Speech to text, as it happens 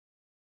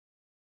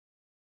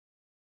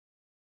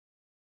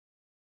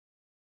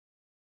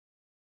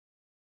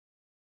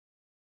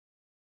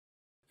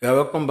Yeah,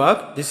 welcome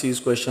back. This is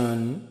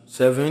question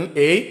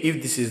 7A.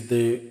 If this is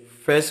the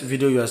first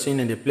video you are seeing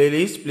in the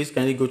playlist, please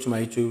kindly go to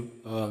my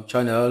YouTube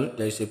channel.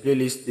 There is a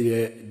playlist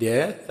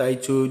there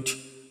titled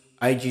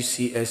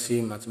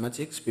IGCSE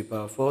Mathematics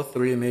Paper 4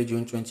 3 May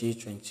June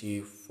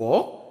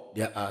 2024.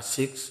 There are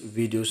 6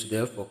 videos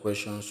there for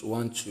questions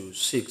 1 to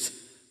 6.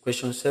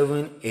 Question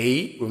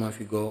 7A, Roman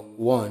figure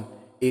 1.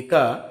 A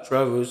car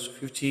travels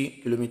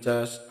 50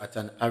 kilometers at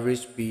an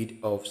average speed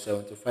of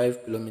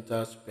 75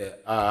 kilometers per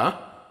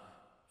hour.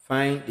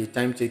 Find the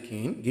time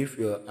taken. Give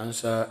your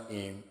answer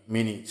in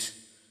minutes.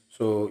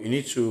 So you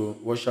need to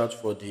watch out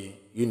for the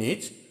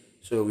unit.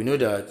 So we know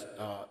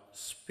that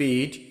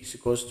speed is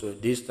equals to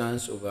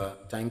distance over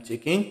time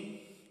taken.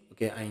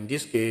 Okay, and in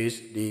this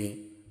case, the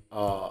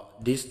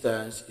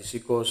distance is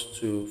equals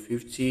to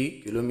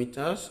 50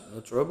 kilometers.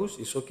 No troubles,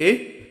 it's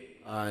okay.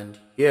 And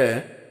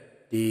here,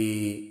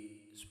 the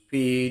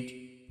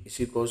speed is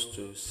equals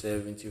to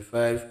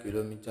 75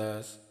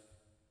 kilometers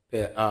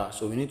per hour.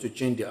 So we need to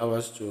change the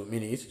hours to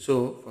minutes.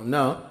 So for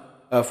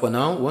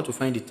now, we want to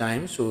find the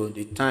time. So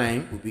the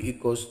time will be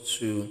equals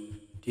to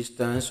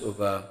distance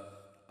over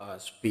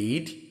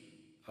speed.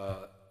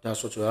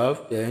 That's what we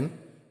have. Then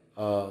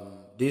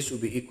this will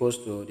be equals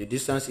to, the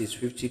distance is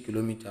 50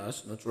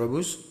 kilometers, not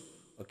troubles.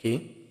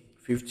 Okay,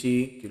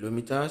 50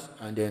 kilometers,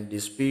 and then the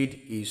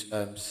speed is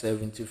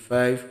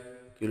 75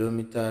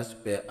 kilometers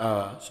per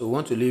hour. So we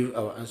want to leave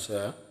our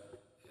answer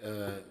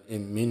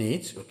in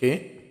minutes.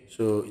 Okay,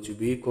 so it will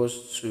be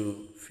equals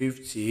to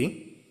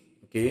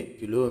 50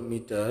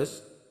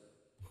 kilometers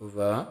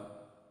over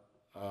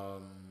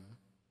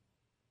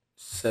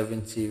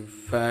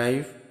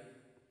 75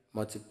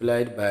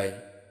 multiplied by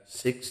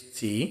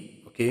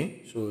 60.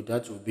 Okay, so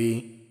that will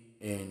be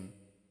in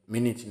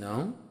minutes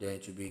now. Then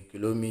it will be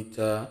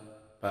kilometer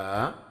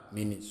per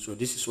minute. So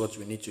this is what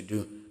we need to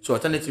do. So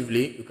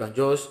alternatively, you can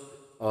just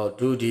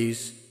do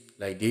this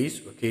like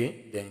this.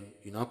 Okay, then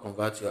you now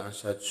convert your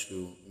answer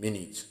to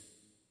minutes.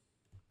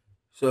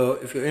 So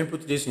if you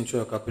input this into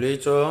a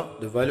calculator,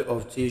 the value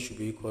of t should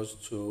be equals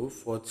to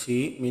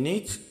 40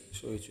 minutes.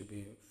 So it will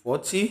be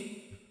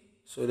 40.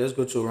 So let's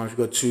go to round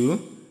figure 2.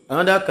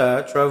 Another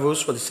car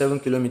travels 47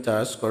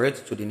 kilometers,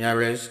 correct, to the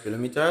nearest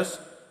kilometers.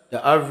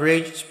 The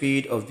average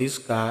speed of this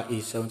car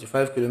is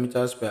 75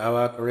 kilometers per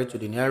hour, correct, to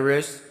the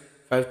nearest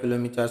 5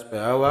 kilometers per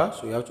hour.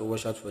 So you have to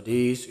watch out for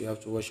this. You have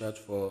to watch out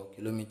for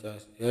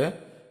kilometers. Yeah,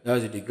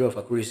 that's the degree of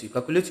accuracy.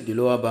 Calculate the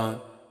lower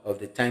bound of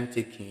the time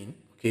taken.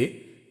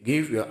 Okay,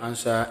 give your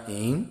answer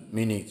in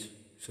minutes.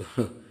 So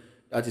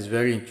that is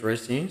very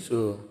interesting.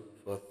 So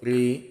for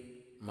 3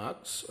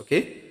 marks.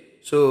 Okay,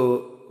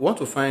 so want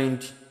to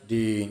find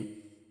the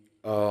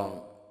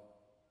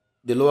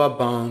lower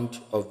bound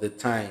of the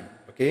time.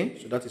 Okay,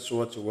 so that is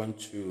what you want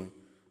to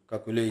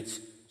calculate.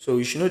 So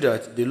you should know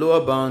that the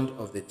lower bound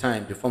of the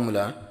time, the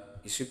formula,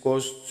 is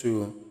equals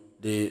to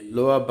the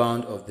lower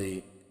bound of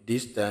the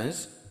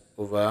distance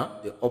over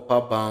the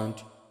upper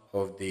bound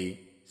of the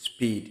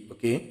speed.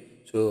 Okay,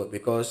 so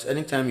because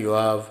anytime you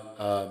have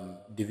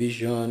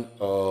division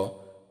or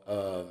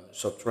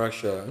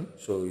subtraction,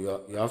 so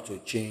you have to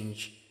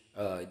change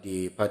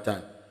the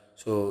pattern.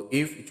 So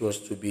if it was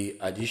to be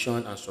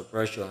addition and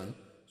subtraction,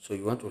 so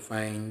you want to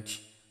find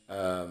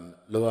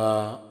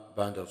lower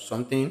bound of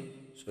something,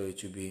 so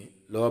it will be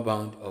lower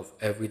bound of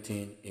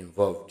everything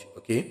involved.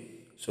 Okay,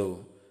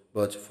 so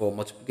but for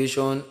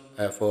multiplication,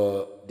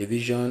 for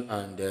division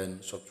and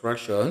then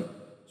subtraction,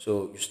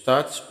 so you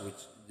start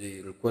with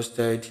the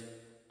requested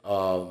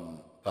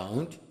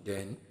bound,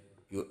 then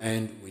you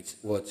end with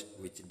what,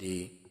 with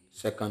the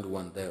second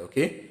one there.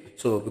 Okay,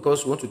 so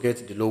because we want to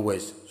get the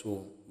lowest,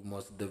 so we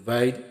must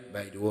divide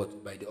by the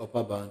what, by the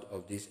upper bound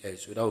of this edge.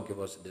 So that will give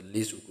us the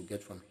least we could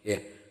get from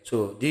here.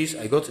 So this,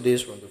 I got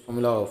this from the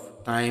formula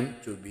of time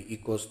to be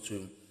equals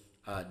to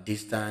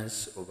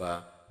distance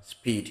over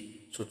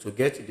speed. So to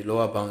get the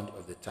lower bound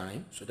of the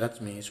time, so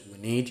that means we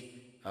need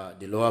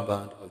the lower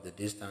bound of the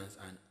distance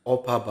and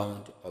upper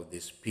bound of the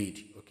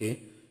speed. Okay,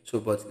 so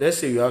but let's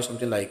say you have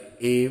something like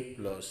a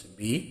plus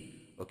b.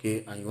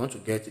 Okay, and you want to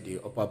get the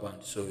upper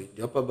bound. So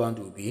the upper bound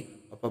will be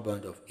upper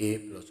bound of a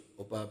plus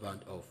upper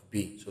bound of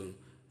b. So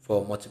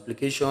for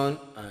multiplication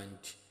and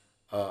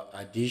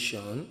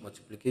addition,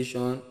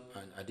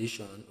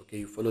 okay,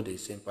 you follow the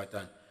same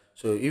pattern.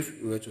 So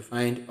if you were to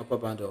find upper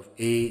bound of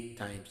a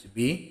times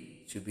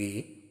b, to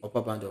be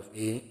upper bound of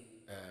a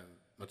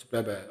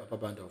multiplied by upper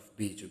bound of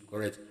b to be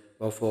correct.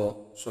 But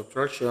for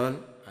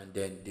subtraction and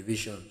then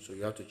division, so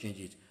you have to change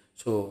it.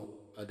 So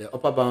the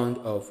upper bound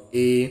of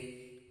a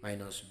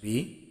minus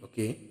b,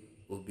 okay,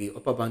 will be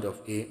upper bound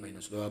of a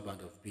minus lower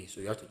bound of b. So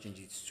you have to change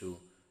it to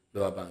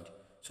lower bound.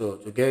 So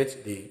to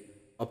get the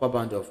upper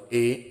bound of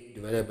a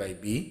divided by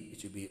b,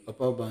 it will be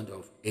upper bound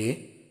of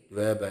a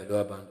divided by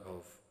lower bound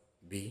of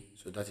b.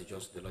 So that is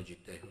just the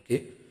logic there.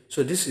 Okay,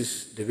 so this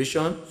is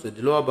division. So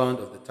the lower bound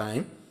of the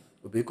time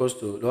will be equals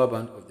to lower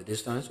bound of the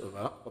distance over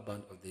upper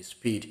bound of the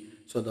speed.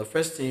 So the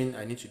first thing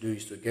I need to do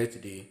is to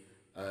get the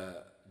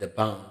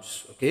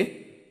bounds.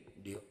 Okay,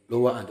 the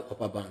lower and the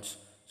upper bounds.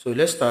 So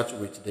let's start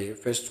with the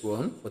first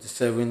one,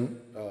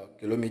 47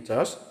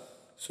 kilometers.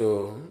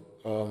 So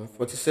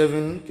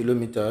 47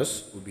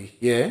 kilometers will be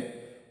here.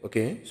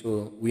 Okay,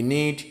 so we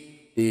need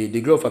the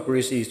degree of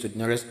accuracy is to the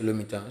nearest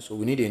kilometer. So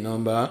we need a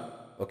number.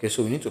 Okay,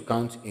 so we need to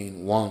count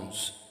in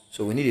ones.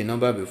 So we need a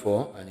number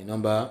before and a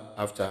number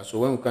after. So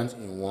when we count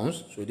in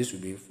ones, so this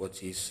will be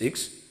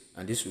 46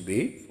 and this will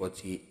be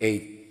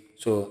 48.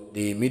 So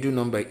the middle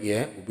number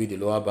here will be the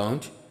lower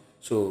bound.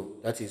 So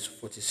that is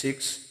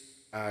 46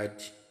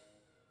 add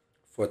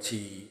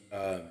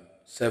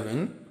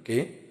 47.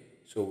 Okay,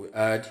 so we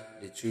add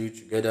the two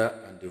together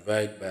and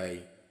divide by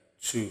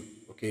 2.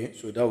 Okay,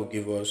 so that will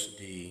give us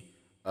the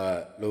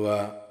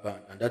lower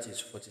bound, and that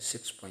is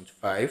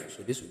 46.5.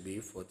 So this will be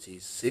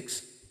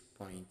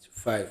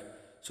 46.5.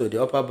 So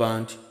the upper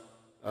bound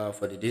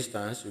for the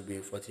distance will be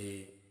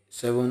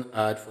 47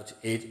 add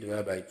 48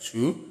 divided by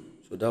 2.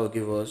 So that will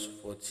give us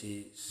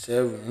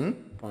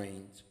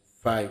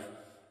 47.5.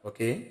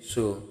 Okay,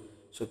 so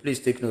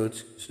please take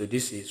note. So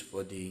this is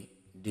for the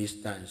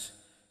distance.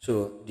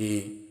 So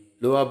the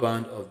lower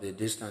bound of the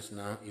distance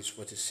now is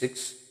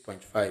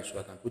 46.5. So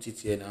I can put it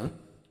here now,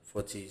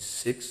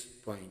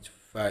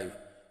 46.5.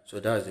 So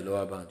that's the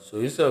lower bound. So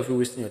instead of you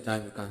wasting your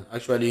time, you can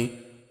actually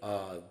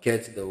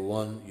get the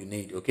one you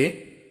need.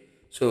 Okay,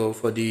 so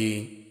for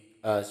the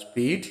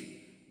speed,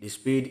 the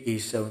speed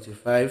is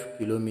 75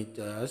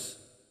 kilometers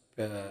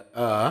per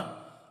hour.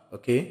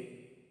 Okay,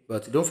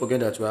 but don't forget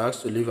that we're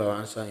asked to leave our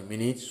answer in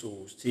minutes, so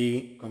we'll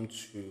still come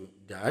to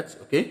that.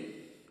 Okay,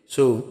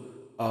 so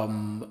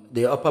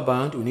the upper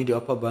bound, we need the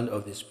upper bound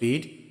of the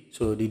speed.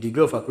 So the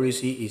degree of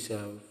accuracy is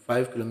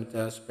 5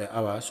 kilometers per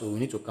hour. So we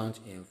need to count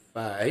in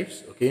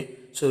fives.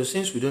 Okay, so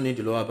since we don't need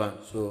the lower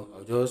bound, so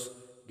I'll just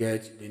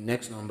get the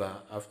next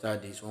number after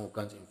this one. We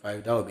count in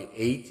 5. That will be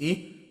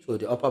 80. So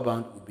the upper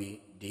bound will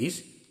be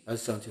this.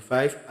 That's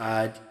 75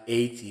 add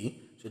 80.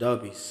 So that will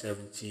be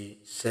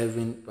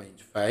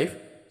 77.5.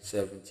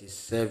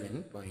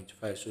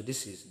 77.5. So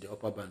this is the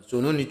upper bound.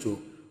 So no need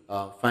to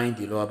find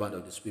the lower bound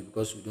of the speed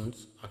because we don't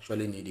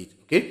actually need it.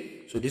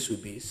 Okay, so this will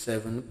be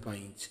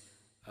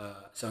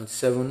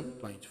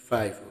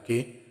 77.5.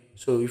 Okay,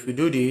 so if we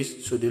do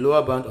this, so the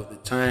lower bound of the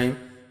time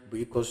will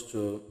be equals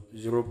to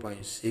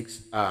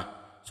 0.6 hour.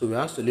 So we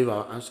have to leave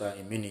our answer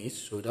in minutes.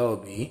 So that will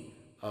be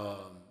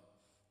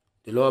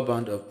the lower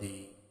bound of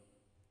the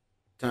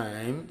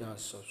time,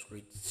 that's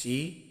subscript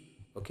T.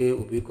 Okay,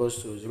 will be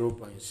equals to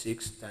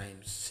 0.6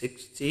 times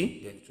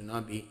 60. Then it will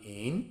now be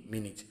in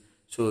minutes.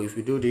 So if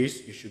you do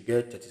this, you should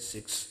get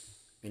 36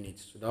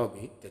 minutes. So that will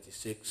be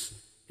 36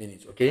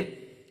 minutes. Okay,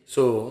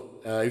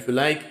 so if you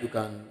like, you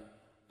can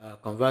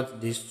convert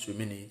this to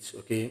minutes.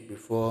 Okay,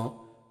 before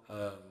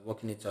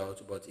working it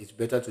out, but it's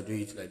better to do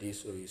it like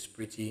this, so it's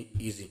pretty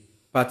easy.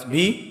 Part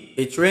B,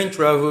 a train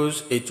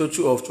travels a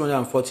total of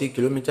 240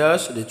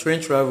 kilometers. The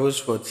train travels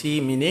for T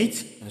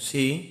minutes. You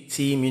see,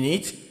 T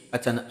minutes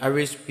at an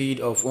average speed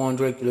of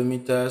 100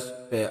 kilometers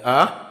per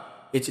hour.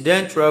 It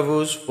then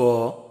travels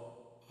for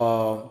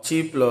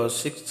T plus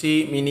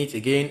 60 minutes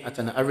again at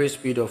an average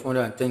speed of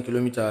 110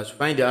 kilometers.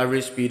 Find the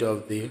average speed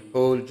of the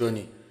whole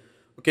journey.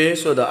 Okay,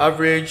 so the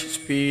average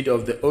speed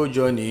of the whole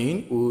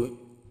journey will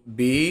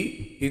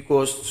be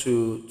equals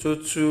to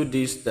total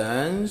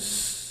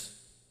distance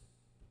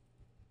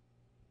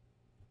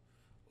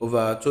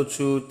over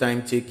total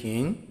time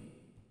taken.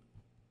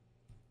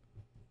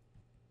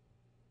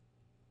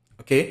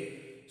 Okay,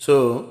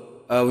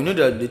 so we know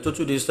that the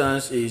total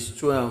distance is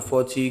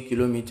 240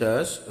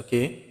 kilometers.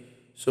 Okay,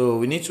 so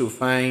we need to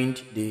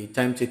find the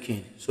time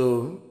taken.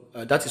 So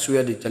that is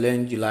where the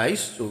challenge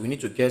lies. So we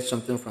need to get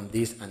something from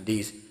this and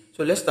this.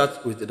 So let's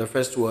start with the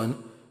first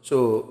one.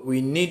 So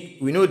we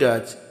know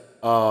that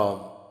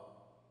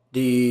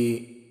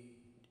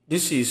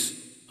this is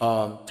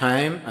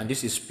time and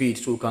this is speed.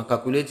 So we can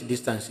calculate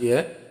distance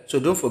here. So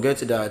don't forget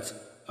that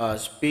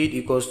speed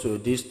equals to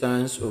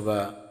distance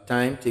over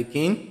time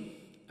taken.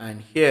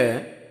 And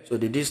here, so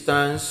the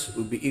distance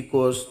will be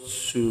equals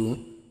to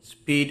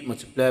speed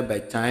multiplied by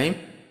time.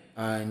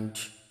 And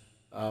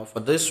for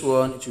this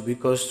one, it will be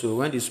equals to,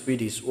 when the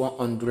speed is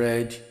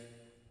 100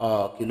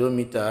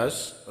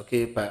 kilometers,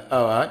 okay, per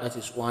hour, that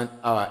is 1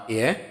 hour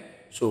here.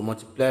 So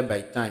multiplied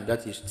by time,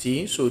 that is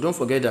T. So don't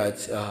forget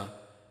that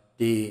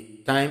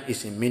the time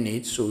is in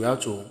minutes, so we have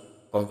to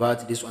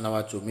convert this 1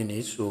 hour to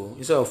minutes. So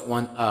instead of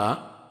 1 hour,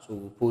 so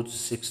we'll put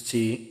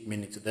 60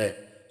 minutes there.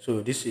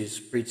 So this is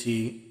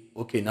pretty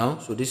okay now.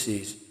 So this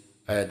is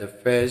the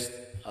first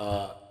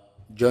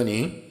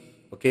journey.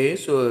 Okay,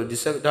 so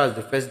that's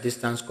the first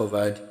distance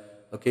covered.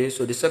 Okay,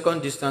 so the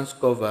second distance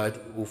covered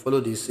will follow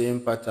the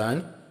same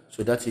pattern.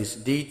 So that is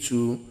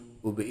D2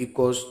 will be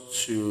equals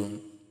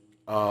to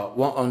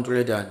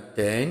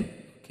 110,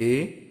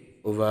 okay,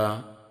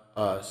 over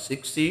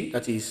 60.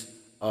 That is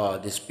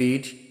the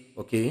speed.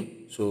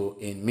 Okay, so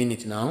in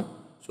minutes now.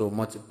 So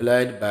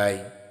multiplied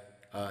by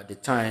the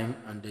time,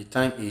 and the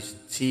time is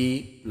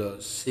T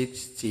plus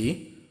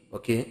 60.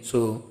 Okay,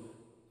 so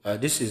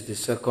this is the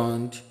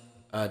second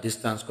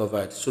distance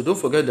covered. So don't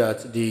forget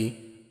that the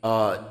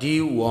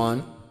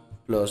D1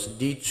 plus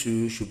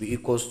d2 should be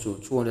equals to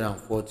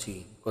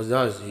 240, because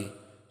that's the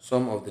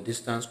sum of the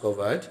distance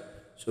covered.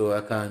 So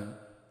I can,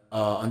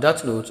 on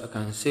that note, I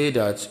can say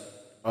that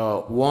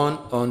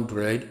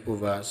 100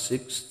 over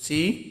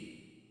 60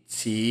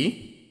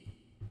 t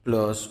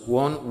plus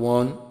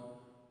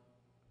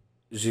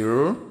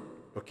 110,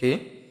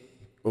 okay,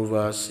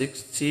 over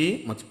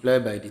 60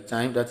 multiplied by the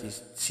time, that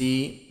is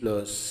t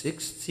plus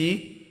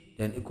 60,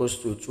 then equals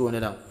to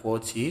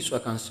 240. So I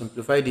can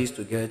simplify this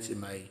to get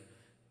my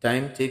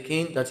time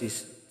taken, that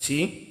is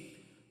t.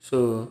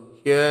 So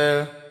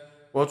here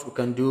what we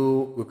can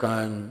do, we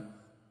can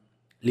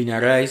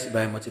linearize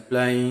by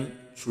multiplying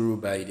through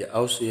by the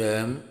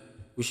LCM,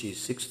 which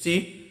is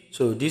 60.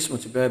 So this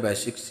multiplied by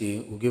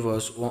 60 will give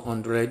us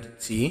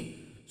 100t.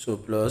 So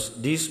plus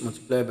this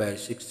multiplied by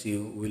 60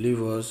 will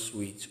leave us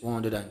with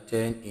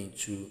 110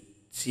 into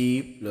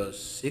t plus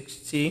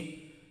 60.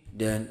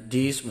 Then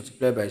this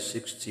multiplied by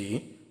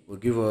 60 will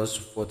give us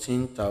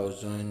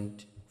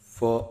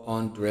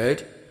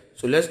 14,400.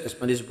 So let's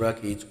expand this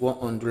bracket.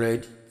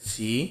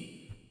 100t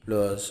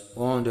plus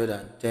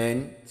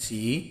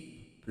 110t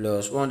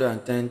plus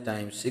 110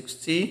 times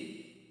 60.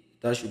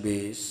 That should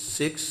be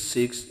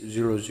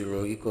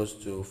 6600 equals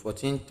to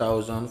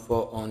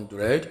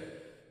 14,400.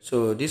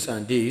 So this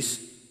and this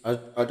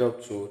add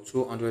up to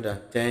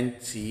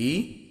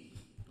 210t,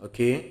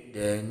 okay,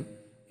 then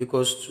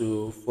equals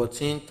to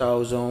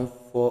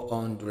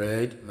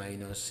 14,400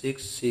 minus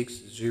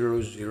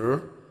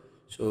 6600.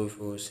 So if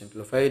we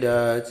simplify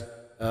that,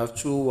 I have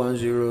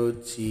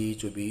 210t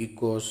to be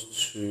equals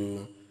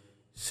to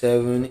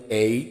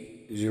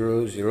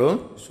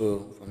 7800.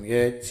 So from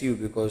here, t will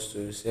be equals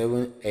to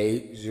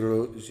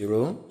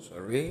 7800,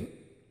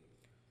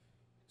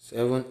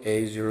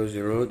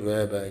 7800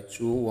 divided by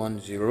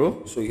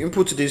 210. So you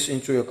input this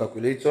into your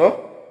calculator.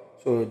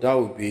 So that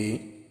would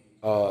be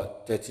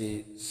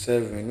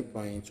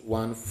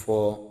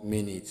 37.14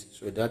 minutes.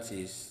 So that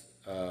is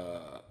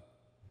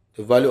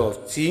the value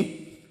of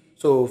t.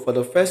 So for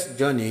the first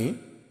journey,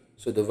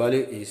 so the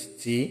value is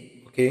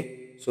t,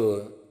 okay.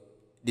 So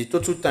the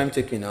total time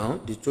taken now,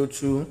 the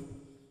total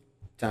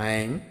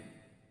time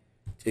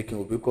taken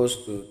will be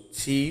equals to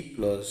t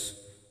plus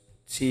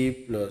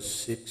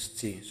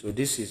 60. So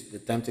this is the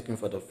time taken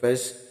for the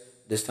first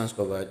distance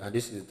covered, and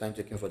this is the time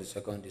taken for the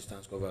second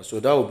distance covered. So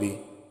that will be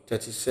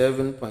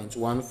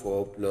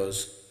 37.14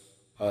 plus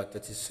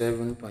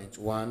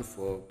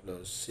 37.14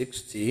 plus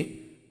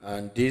 60,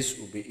 and this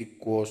will be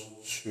equals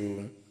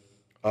to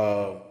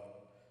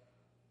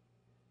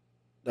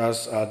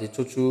that's the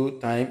total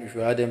time. If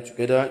you add them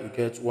together, you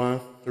get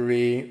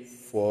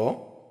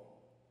 134,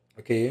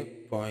 okay,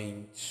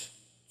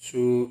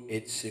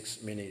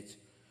 0.286 minutes.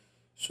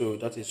 So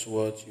that is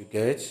what you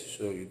get.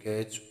 So you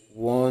get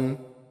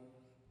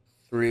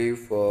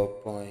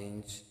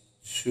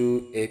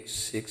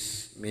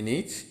 134.286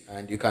 minutes,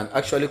 and you can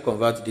actually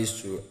convert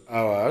this to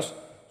hours.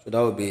 So that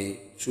will be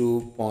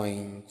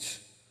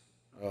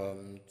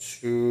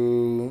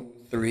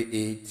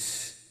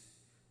 2.238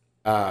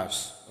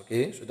 hours.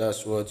 Okay, so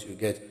that's what you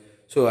get.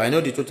 So I know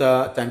the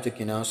total time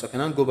taken now, so I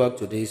can go back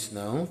to this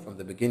now from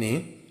the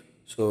beginning.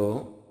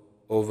 So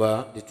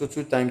over the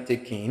total time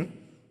taken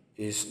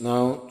is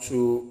now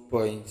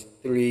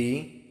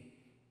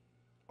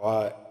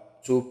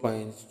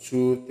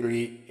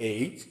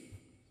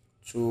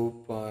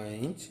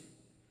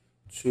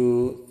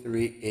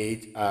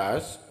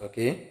hours.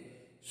 Okay,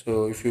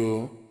 so if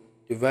you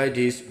divide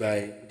this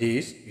by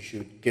this, you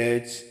should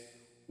get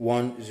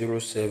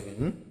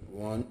 107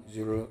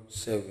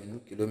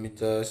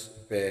 kilometers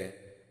per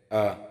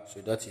hour. So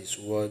that is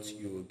what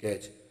you will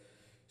get.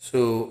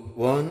 So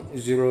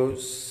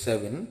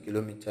 107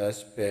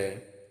 kilometers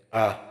per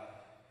hour.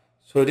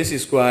 So this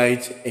is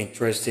quite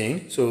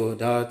interesting. So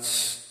that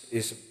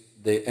is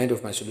the end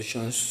of my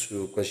solutions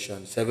to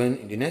question 7.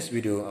 In the next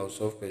video, I'll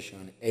solve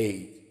question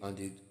 8.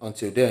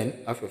 Until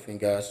then, have your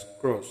fingers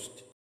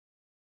crossed.